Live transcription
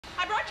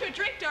I brought you a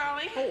drink,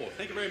 darling. Oh,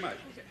 thank you very much.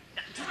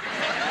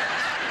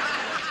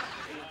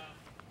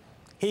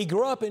 He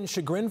grew up in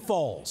Chagrin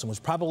Falls and was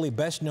probably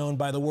best known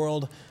by the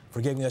world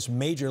for giving us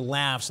major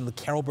laughs in the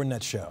Carol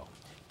Burnett Show.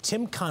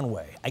 Tim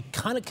Conway,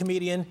 iconic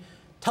comedian,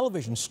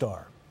 television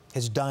star,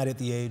 has died at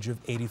the age of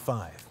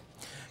 85.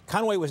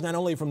 Conway was not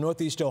only from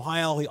Northeast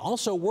Ohio, he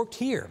also worked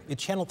here at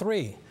Channel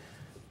 3.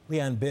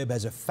 Leon Bibb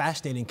has a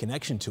fascinating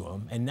connection to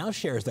him and now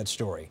shares that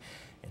story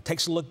and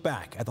takes a look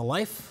back at the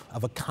life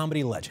of a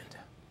comedy legend.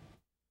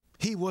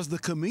 He was the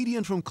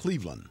comedian from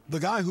Cleveland, the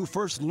guy who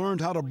first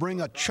learned how to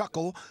bring a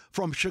chuckle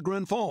from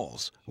Chagrin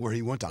Falls, where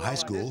he went to high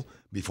school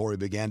before he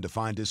began to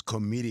find his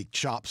comedic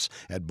chops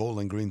at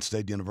Bowling Green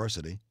State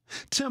University.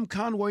 Tim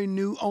Conway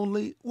knew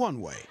only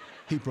one way.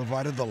 He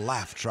provided the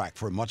laugh track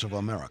for much of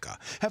America,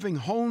 having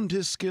honed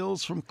his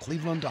skills from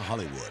Cleveland to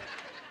Hollywood.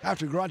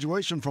 After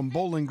graduation from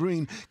Bowling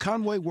Green,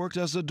 Conway worked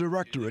as a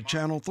director at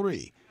Channel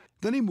 3.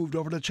 Then he moved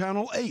over to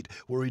Channel 8,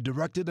 where he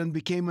directed and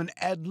became an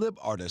ad-lib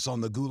artist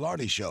on The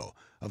Ghoulardi Show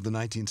of the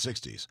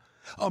 1960s.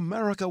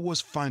 America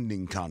was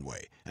finding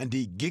Conway, and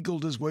he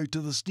giggled his way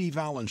to The Steve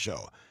Allen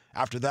Show.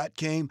 After that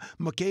came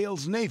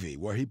McHale's Navy,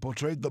 where he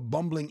portrayed the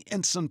bumbling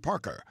Ensign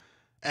Parker.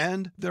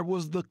 And there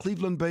was the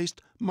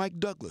Cleveland-based Mike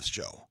Douglas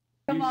Show.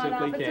 Come on,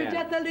 officer,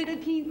 just a little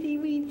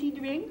teensy-weensy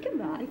drink.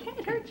 Come on,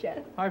 can't hurt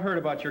you. I've heard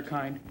about your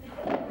kind.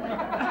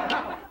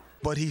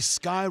 But he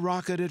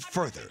skyrocketed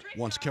further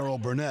once Carol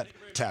Burnett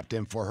tapped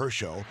him for her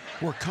show,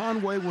 where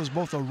Conway was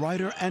both a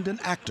writer and an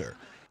actor.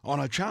 On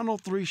a Channel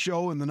 3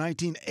 show in the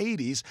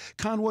 1980s,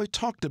 Conway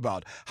talked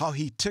about how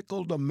he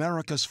tickled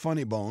America's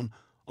funny bone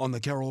on the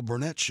Carol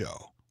Burnett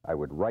Show. I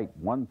would write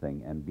one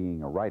thing, and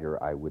being a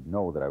writer, I would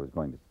know that I was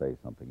going to say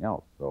something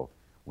else. So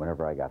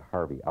whenever I got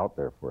Harvey out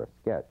there for a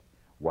sketch,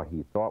 what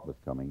he thought was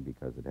coming,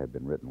 because it had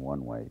been written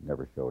one way,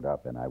 never showed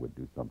up, and I would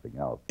do something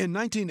else. In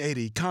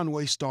 1980,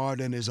 Conway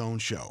starred in his own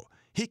show.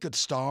 He could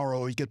star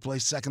or he could play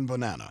second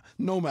banana.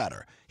 No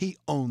matter. He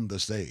owned the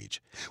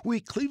stage. We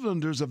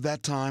Clevelanders of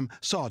that time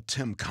saw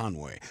Tim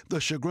Conway,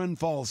 the Chagrin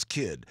Falls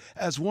Kid,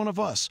 as one of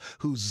us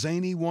whose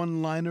zany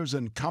one-liners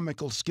and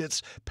comical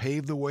skits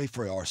paved the way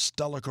for our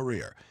stellar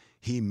career.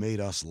 He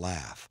made us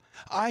laugh.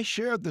 I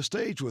shared the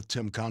stage with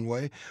Tim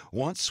Conway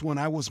once when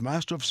I was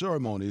Master of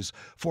Ceremonies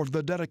for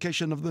the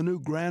dedication of the new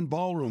Grand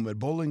Ballroom at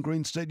Bowling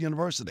Green State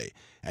University,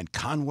 and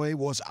Conway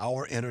was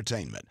our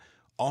entertainment.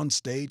 On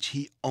stage,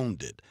 he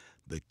owned it.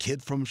 The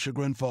kid from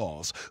Chagrin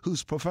Falls,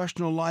 whose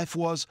professional life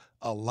was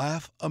a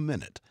laugh a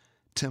minute.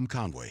 Tim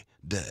Conway,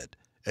 dead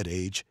at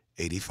age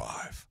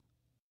 85.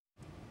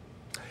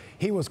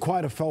 He was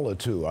quite a fellow,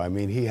 too. I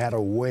mean, he had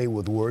a way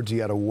with words. He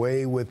had a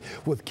way with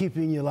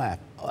keeping you laugh.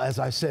 As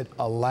I said,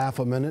 a laugh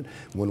a minute.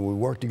 When we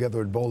worked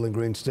together at Bowling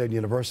Green State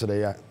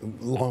University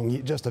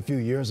just a few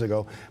years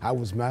ago, I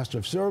was Master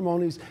of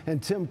Ceremonies,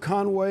 and Tim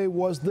Conway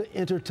was the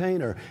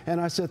entertainer.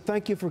 And I said,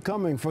 thank you for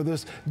coming, for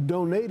this,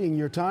 donating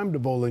your time to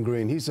Bowling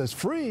Green. He says,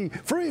 free?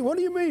 Free? What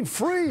do you mean,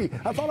 free?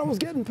 I thought I was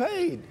getting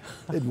paid.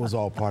 It was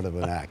all part of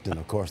an act. And,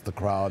 of course, the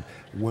crowd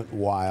went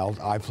wild.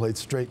 I played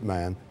straight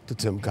man to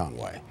Tim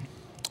Conway.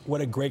 What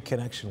a great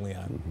connection,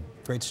 Leon.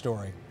 Great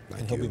story.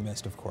 Thank and he'll you. be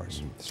missed, of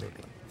course.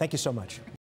 Certainly. Thank you so much.